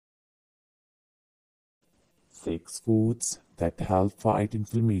6 foods that help fight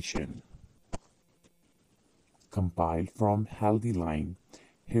inflammation. Compiled from Healthy Line,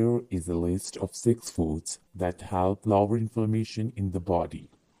 here is a list of 6 foods that help lower inflammation in the body.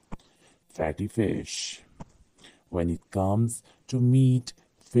 Fatty fish. When it comes to meat,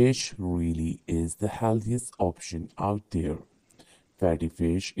 fish really is the healthiest option out there. Fatty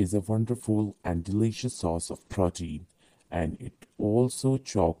fish is a wonderful and delicious source of protein, and it also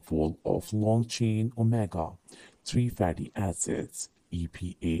chock full of long-chain omega-3 fatty acids,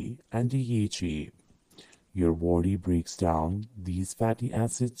 EPA and DHA. Your body breaks down these fatty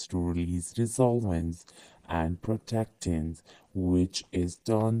acids to release resolvins and protectins, which is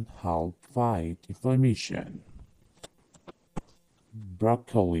done help fight inflammation.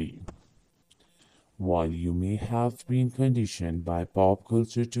 Broccoli. While you may have been conditioned by pop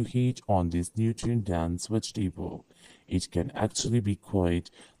culture to hate on this nutrient-dense vegetable, it can actually be quite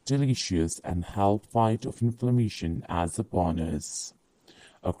delicious and help fight off inflammation as a bonus.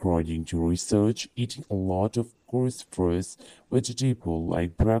 According to research, eating a lot of cruciferous vegetable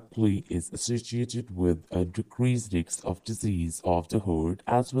like broccoli is associated with a decreased risk of disease of the heart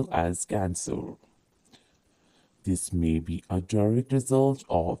as well as cancer. This may be a direct result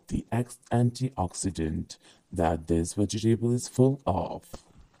of the antioxidant that this vegetable is full of.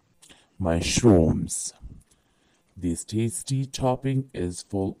 Mushrooms. This tasty topping is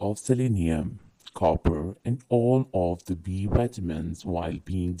full of selenium, copper, and all of the B vitamins while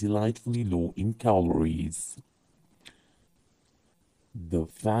being delightfully low in calories. The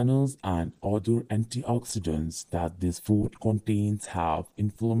phenols and other antioxidants that this food contains have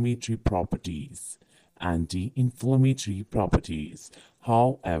inflammatory properties, anti-inflammatory properties.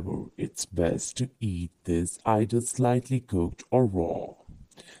 However, it's best to eat this either slightly cooked or raw,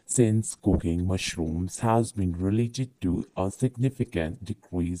 since cooking mushrooms has been related to a significant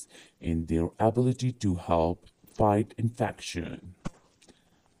decrease in their ability to help fight infection.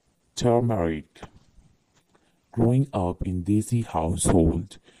 Turmeric. Growing up in Desi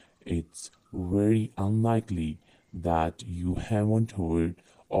household, it's very unlikely that you haven't heard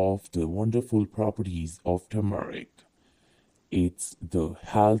of the wonderful properties of turmeric. It's the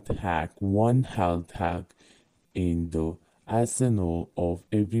one health hack in the arsenal of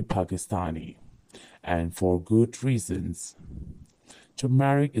every Pakistani, and for good reasons.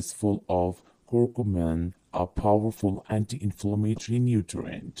 Turmeric is full of curcumin, a powerful anti-inflammatory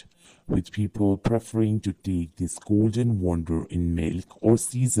nutrient, with people preferring to take this golden wonder in milk or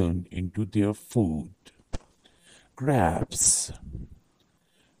seasoned into their food. Grapes.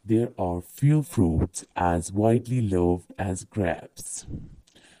 There are few fruits as widely loved as grapes.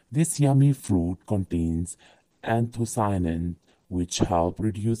 This yummy fruit contains anthocyanins, which help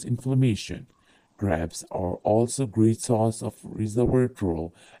reduce inflammation. Grapes are also a great source of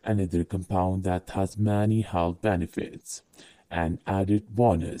resveratrol, another compound that has many health benefits. An added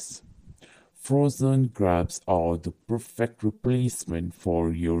bonus. Frozen grapes are the perfect replacement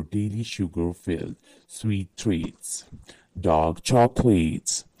for your daily sugar-filled sweet treats. Dark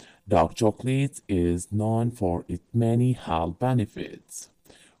chocolates. Dark chocolates is known for its many health benefits,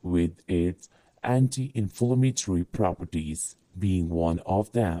 with its anti-inflammatory properties being one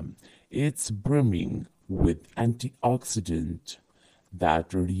of them. It's brimming with antioxidants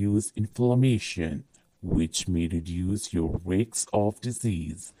that reduce inflammation, which may reduce your risks of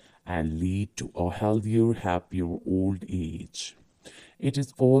disease and lead to a healthier, happier old age. It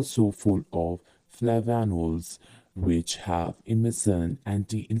is also full of flavonols, which have immense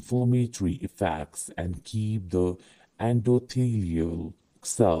anti-inflammatory effects and keep the endothelial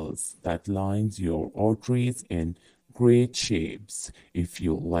cells that lines your arteries in great shapes. If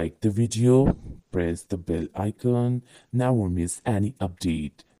you like the video, press the bell icon, never miss any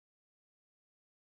update.